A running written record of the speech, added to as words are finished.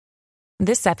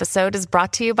This episode is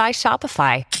brought to you by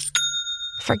Shopify.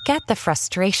 Forget the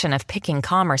frustration of picking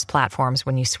commerce platforms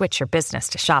when you switch your business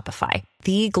to Shopify,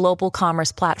 the global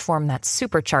commerce platform that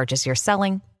supercharges your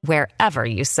selling wherever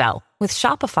you sell. With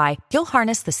Shopify, you'll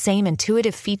harness the same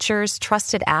intuitive features,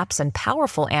 trusted apps, and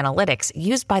powerful analytics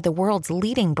used by the world's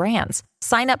leading brands.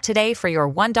 Sign up today for your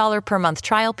 $1 per month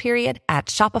trial period at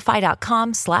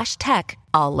shopify.com/tech,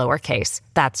 all lowercase.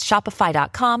 That's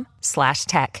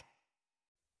shopify.com/tech.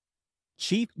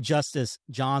 Chief Justice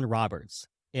John Roberts,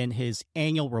 in his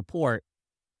annual report,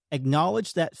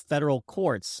 acknowledged that federal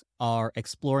courts are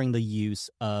exploring the use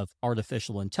of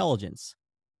artificial intelligence.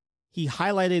 He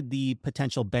highlighted the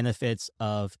potential benefits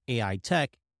of AI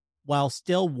tech while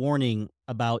still warning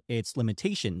about its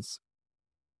limitations.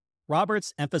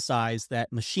 Roberts emphasized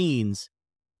that machines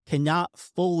cannot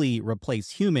fully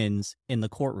replace humans in the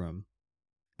courtroom,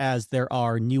 as there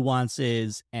are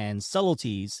nuances and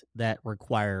subtleties that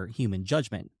require human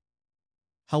judgment.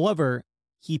 However,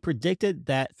 he predicted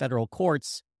that federal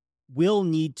courts will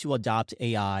need to adopt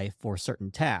AI for certain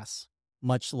tasks,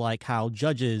 much like how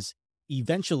judges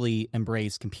eventually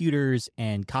embrace computers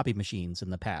and copy machines in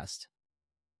the past.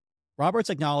 Roberts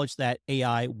acknowledged that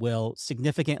AI will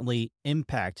significantly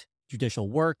impact judicial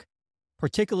work,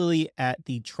 particularly at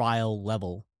the trial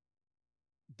level.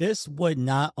 This would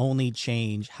not only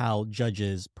change how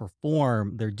judges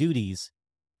perform their duties,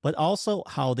 but also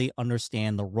how they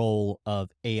understand the role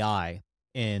of AI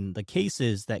in the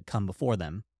cases that come before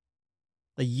them.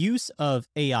 The use of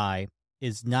AI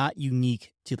is not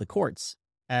unique to the courts,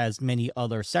 as many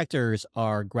other sectors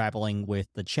are grappling with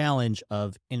the challenge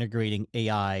of integrating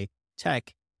AI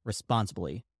tech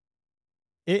responsibly.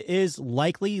 It is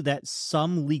likely that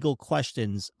some legal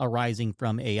questions arising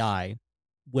from AI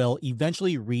will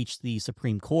eventually reach the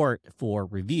Supreme Court for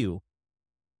review.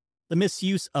 The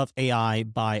misuse of AI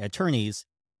by attorneys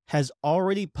has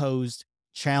already posed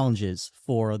challenges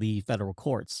for the federal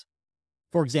courts.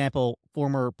 For example,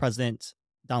 former President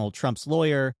Donald Trump's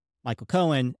lawyer, Michael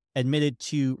Cohen, admitted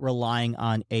to relying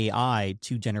on AI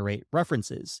to generate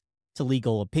references to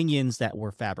legal opinions that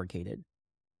were fabricated.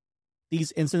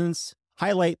 These incidents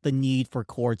highlight the need for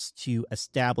courts to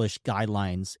establish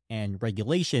guidelines and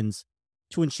regulations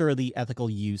to ensure the ethical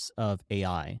use of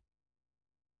AI.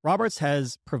 Roberts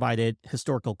has provided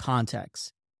historical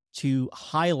context to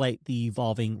highlight the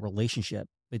evolving relationship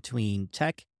between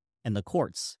tech and the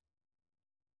courts.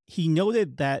 He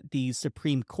noted that the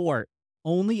Supreme Court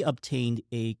only obtained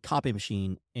a copy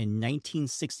machine in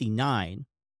 1969,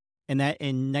 and that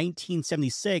in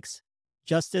 1976,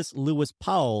 Justice Lewis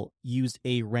Powell used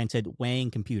a rented weighing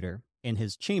computer in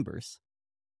his chambers.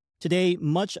 Today,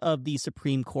 much of the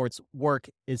Supreme Court's work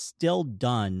is still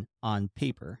done on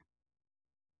paper.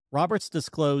 Roberts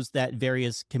disclosed that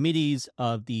various committees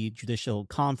of the Judicial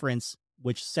Conference,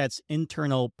 which sets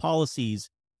internal policies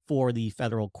for the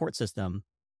federal court system,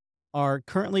 are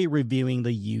currently reviewing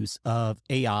the use of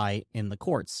AI in the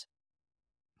courts.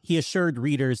 He assured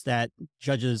readers that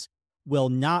judges will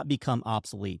not become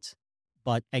obsolete,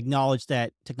 but acknowledged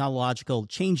that technological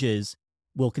changes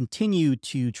will continue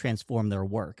to transform their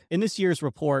work. In this year's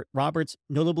report, Roberts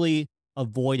notably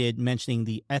avoided mentioning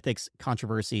the ethics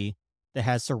controversy that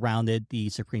has surrounded the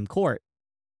Supreme Court.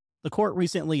 The court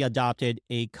recently adopted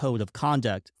a code of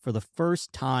conduct for the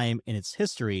first time in its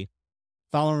history,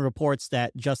 following reports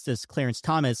that Justice Clarence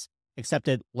Thomas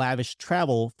accepted lavish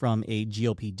travel from a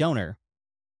GOP donor.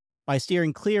 By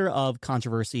steering clear of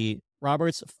controversy,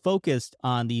 Roberts focused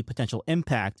on the potential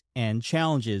impact and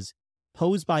challenges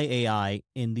posed by AI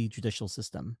in the judicial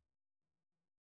system.